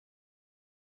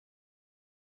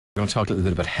We're going to talk a little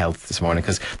bit about health this morning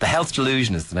because The Health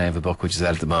Delusion is the name of a book which is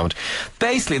out at the moment.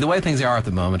 Basically, the way things are at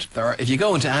the moment, if you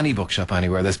go into any bookshop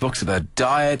anywhere, there's books about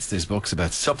diets, there's books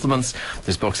about supplements,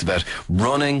 there's books about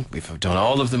running. We've done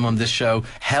all of them on this show.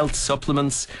 Health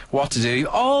supplements, what to do,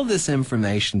 all this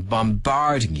information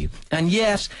bombarding you. And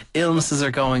yet, illnesses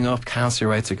are going up, cancer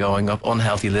rates are going up,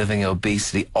 unhealthy living,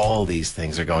 obesity, all these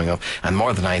things are going up. And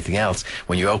more than anything else,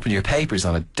 when you open your papers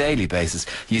on a daily basis,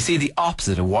 you see the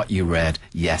opposite of what you read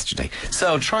yesterday.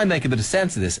 So try and make a bit of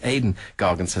sense of this. Aidan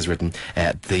Goggins has written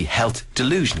The Health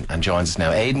Delusion and joins us now.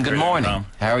 Aidan, good morning.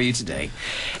 How are you today?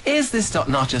 Is this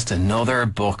not just another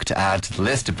book to add to the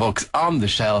list of books on the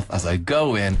shelf as I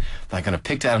go in? I'm going to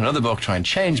pick out another book, try and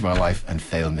change my life and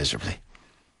fail miserably.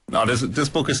 No, this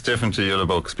book is different to the other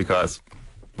books because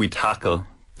we tackle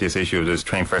this issue of this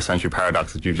 21st century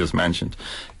paradox that you just mentioned.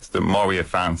 It's the more we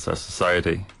advance as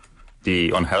society,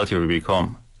 the unhealthier we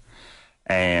become.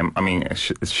 I mean,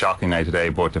 it's shocking now today,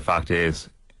 but the fact is,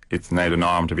 it's now the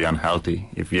norm to be unhealthy.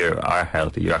 If you are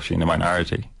healthy, you're actually in the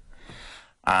minority.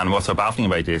 And what's so baffling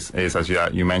about this is, as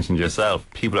you mentioned yourself,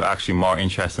 people are actually more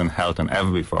interested in health than ever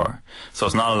before. So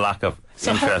it's not a lack of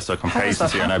interest or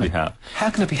complacency on our behalf. How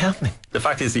can it be happening? The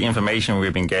fact is, the information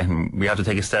we've been getting, we have to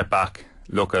take a step back,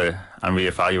 look at it, and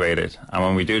reevaluate it. And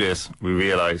when we do this, we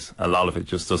realise a lot of it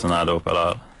just doesn't add up at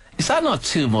all. Is that not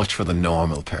too much for the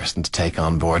normal person to take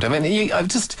on board? I mean, I've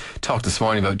just talked this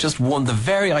morning about just one,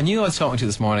 I knew I was talking to you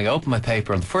this morning. I opened my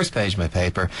paper, on the first page of my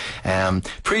paper.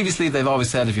 Previously, they've always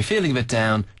said, if you're feeling a bit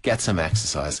down, get some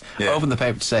exercise. Yeah. Open the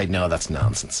paper to say, no, that's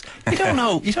nonsense. You don't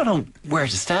know where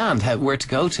to stand, where to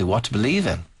go to, what to believe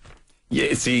in.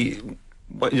 Yeah, see,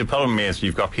 what the problem is,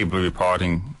 you've got people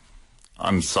reporting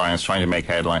on science trying to make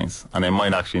headlines, and they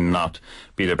might actually not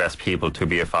be the best people to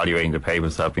be evaluating the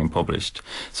papers that have been published.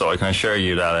 So I can assure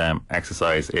you that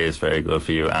exercise is very good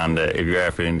for you, and if you are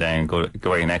feeling down, go out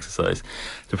and exercise.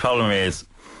 The problem is,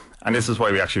 and this is why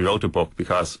we actually wrote the book,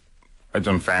 because I've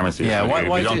done pharmacy. Yeah,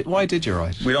 why did you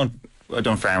write? I've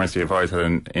done pharmacy. I've always had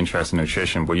an interest in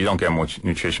nutrition, but you don't get much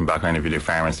nutrition background if you do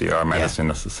pharmacy or medicine.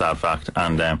 Yeah. That's a sad fact.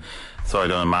 And so I've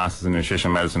done a master's in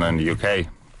nutrition medicine in the UK.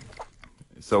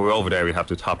 So we're over there, we have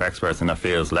the top experts in their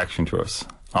fields lecturing to us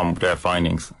on their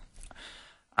findings.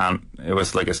 And it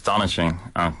was like astonishing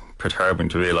and perturbing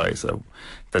to realise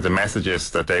that the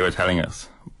messages that they were telling us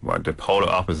were the polar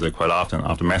opposite quite often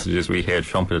of the messages we hear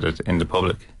trumpeted in the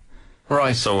public.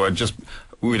 Right. So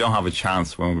we don't have a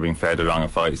chance when we're being fed the wrong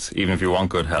advice. Even if you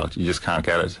want good health, you just can't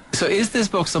get it. So is this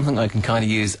book something I can kind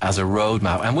of use as a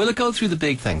roadmap? And will it go through the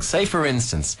big things? Say, for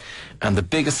instance, and the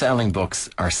biggest selling books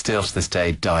are still to this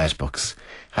day diet books.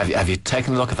 Have you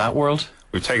taken a look at that world?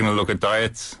 We've taken a look at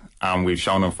diets, and we've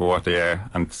shown them for what they are.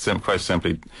 And quite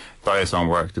simply, diets don't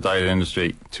work. The diet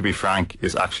industry, to be frank,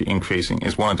 is actually increasing.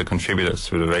 It's one of the contributors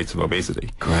to the rates of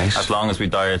obesity. Great. As long as we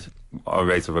diet, our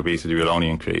rates of obesity will only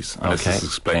increase. And this is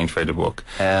explained through the book.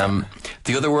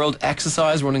 The other world,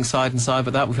 exercise, running side and side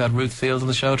with that. We've had Ruth Field on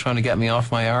the show trying to get me off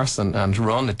my arse and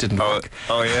run. It didn't work.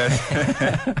 Oh,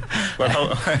 yeah.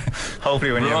 Well,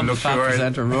 hopefully when you have a look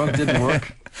through run, didn't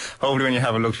work. Hopefully when you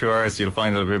have a look through ours, you'll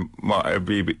find it'll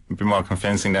be a bit more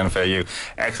convincing than for you.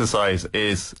 Exercise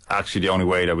is actually the only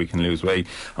way that we can lose weight.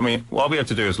 I mean, what we have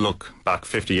to do is look back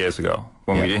 50 years ago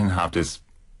when we didn't have this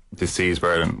disease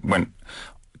burden, when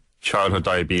childhood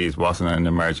diabetes wasn't an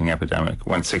emerging epidemic,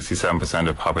 when 67% of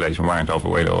the population weren't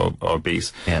overweight or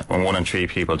obese, when 1 in 3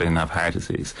 people didn't have heart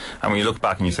disease. And when you look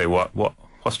back and you say,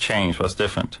 what's changed, what's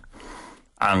different?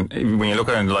 And when you look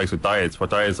at it in the likes of diets,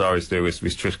 what diets always do is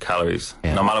restrict calories.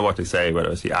 Yeah. No matter what they say, whether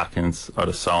it's the Atkins or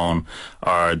the Sohn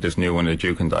or this new one, the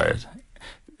Dukin diet,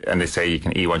 and they say you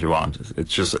can eat what you want.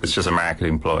 It's just a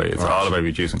marketing ploy. It's all about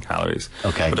reducing calories.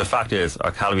 Okay. But the fact is, our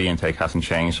calorie intake hasn't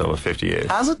changed over 50 years.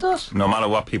 Has it not? No matter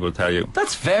what people tell you.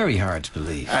 That's very hard to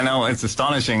believe. I know, it's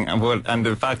astonishing. And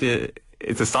the fact is,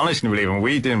 it's astonishing to believe,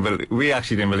 and we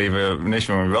actually didn't believe it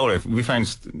initially when we wrote it. We found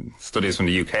studies from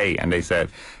the UK, and they said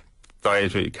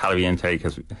dietary calorie intake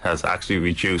has actually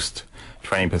reduced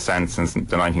 20% since the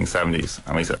 1970s.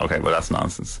 And we said, okay, well, that's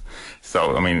nonsense.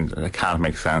 So, I mean, it can't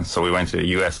make sense. So we went to the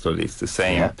US studies, the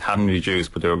same, hadn't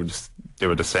reduced, but they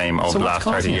were the same over the last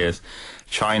 30 years.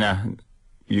 China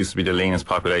used to be the leanest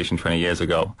population 20 years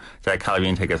ago. Their calorie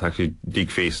intake has actually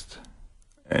decreased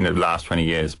in the last 20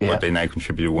 years, but they now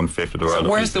contribute 1/5 of the world. So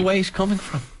where's the weight coming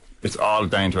from? It's all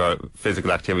down to our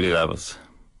physical activity levels.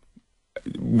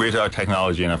 with our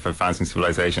technology and our advancing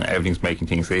civilization, everything's making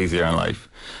things easier in life.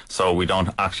 So we don't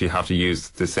actually have to use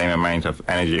the same amount of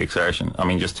energy exertion. I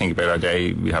mean, just think about our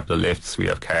day. We have the lifts, we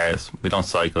have cars. We don't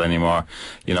cycle anymore.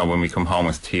 You know, when we come home,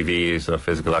 it's TV, is our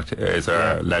physical is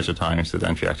our leisure time,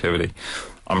 sedentary activity.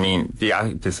 I mean,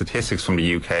 the statistics from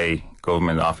the UK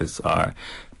government office are,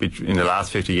 in the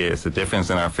last 50 years, the difference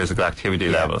in our physical activity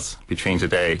levels between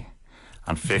today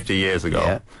and 50 years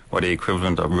ago were the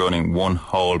equivalent of running one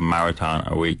whole marathon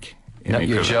a week. No,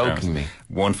 you're joking me.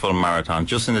 One full marathon,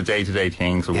 just in the day-to-day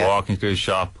things of walking to the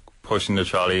shop, pushing the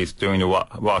trolleys, doing the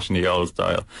washing the old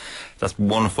style. That's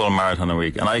one full marathon a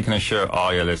week. And I can assure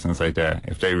all your listeners out there,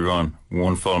 if they run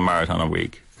one full marathon a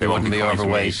week, they won't be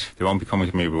overweight. They won't be coming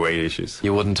to me with weight issues.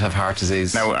 You wouldn't have heart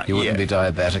disease. No, you wouldn't be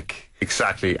diabetic.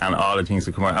 Exactly, and all the things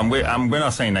that come out. And we're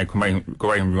not saying that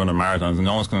go out and run a marathon, and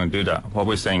no one's going to do that. What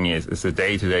we're saying is, it's the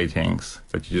day-to-day things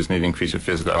that you just need to increase your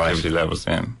physical activity levels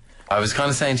in. I was kind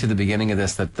of saying to the beginning of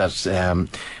this that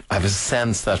I have a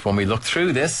sense that when we look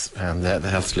through this, and the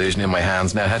Health Delusion in my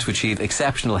hands now, how to achieve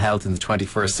exceptional health in the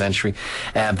 21st century,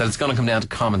 that it's going to come down to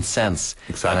common sense.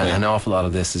 Exactly. And an awful lot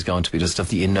of this is going to be the stuff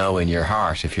that you know in your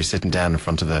heart. If you're sitting down in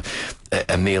front of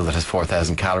a meal that has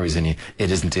 4,000 calories in you,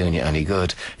 it isn't doing you any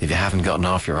good. If you haven't gotten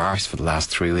off your arse for the last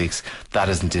 3 weeks, that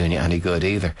isn't doing you any good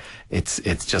either. It's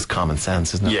just common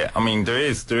sense, isn't it? Yeah, I mean, there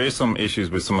is some issues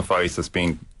with some advice that's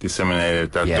being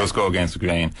disseminated that does go against the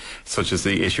grain, such as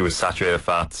the issue with saturated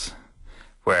fats,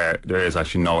 where there is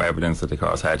actually no evidence that they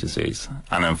cause heart disease.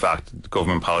 And in fact,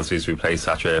 government policies replace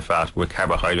saturated fat with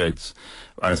carbohydrates,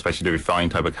 and especially the refined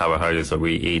type of carbohydrates that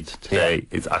we eat today.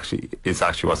 It's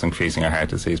actually what's increasing our heart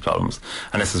disease problems.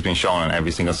 And this has been shown in every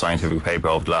single scientific paper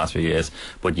over the last few years,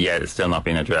 but yet it's still not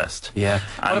being addressed. Yeah.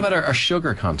 What about our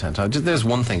sugar content? There's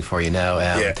one thing for you now.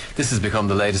 This has become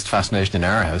the latest fascination in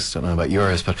our house. Don't know about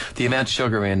yours, but the amount of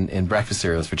sugar in breakfast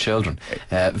cereals for children.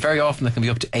 Very often it can be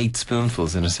up to 8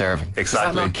 spoonfuls in a serving. Exactly.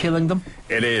 Is that not killing them?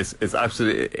 It is. It's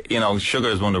absolutely, sugar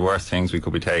is one of the worst things we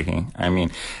could be taking. I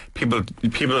mean,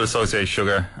 people associate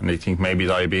sugar and they think maybe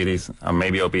diabetes and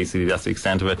maybe obesity, that's the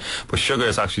extent of it. But sugar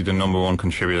is actually the #1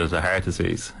 contributor to heart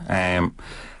disease. And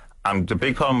the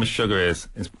big problem with sugar is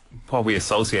what we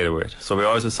associate it with. So we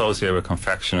always associate it with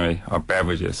confectionery or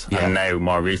beverages, and now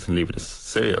more recently with the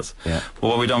cereals. Yeah. But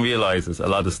what we don't realise is a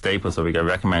lot of the staples that we get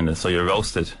recommended, so your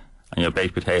roasted and your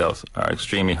baked potatoes are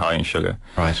extremely high in sugar.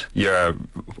 Right. Your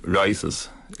rices,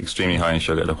 extremely high in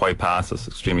sugar. The white pastas,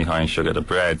 extremely high in sugar. The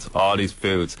breads, all these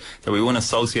foods that we wouldn't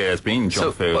associate as being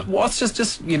junk food. But what's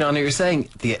just and you're saying,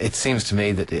 it seems to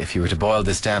me that if you were to boil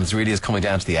this down, it really is coming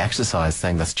down to the exercise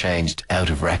thing that's changed out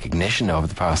of recognition over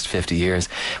the past 50 years.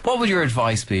 What would your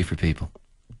advice be for people?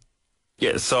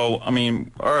 Yeah, so, I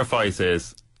mean, our advice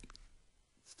is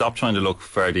stop trying to look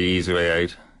for the easy way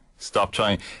out. Stop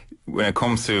trying. When it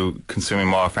comes to consuming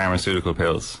more pharmaceutical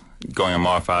pills, going on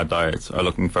more fad diets, or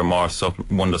looking for more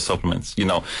wonder supplements,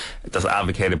 that's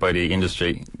advocated by the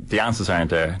industry, the answers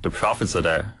aren't there. The profits are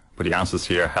there, but the answers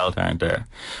to your health aren't there.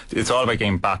 It's all about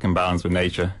getting back in balance with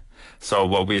nature. So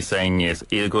what we're saying is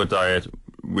eat a good diet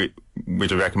with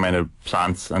the recommended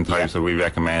plants and types that we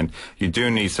recommend. You do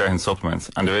need certain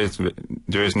supplements, and there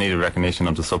is needed recognition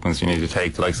of the supplements you need to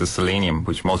take, like the selenium,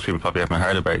 which most people probably haven't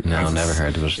heard about. No, never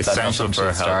heard of it. It's essential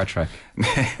for Star Trek.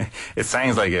 It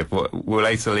sounds like it, but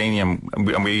without selenium,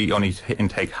 and we only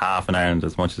intake half in Ireland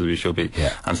as much as we should be,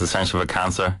 and it's essential for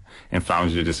cancer,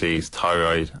 inflammatory disease,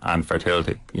 thyroid, and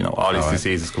fertility. All these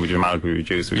diseases could be dramatically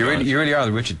reduced. You really are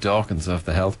the Richard Dawkins of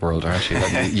the health world, aren't you?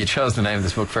 You chose the name of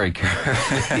this book very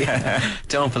carefully.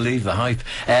 Don't believe the hype.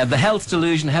 The Health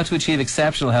Delusion: How to Achieve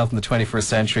Exceptional Health in the 21st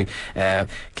Century.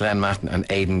 Glenn Matton and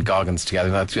Aidan Goggins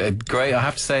together. That's great. I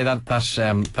have to say that is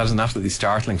an absolutely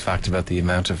startling fact about the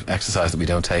amount of exercise that we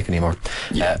don't take anymore.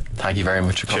 Thank you very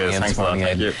much for coming in this morning,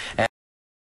 Aidan.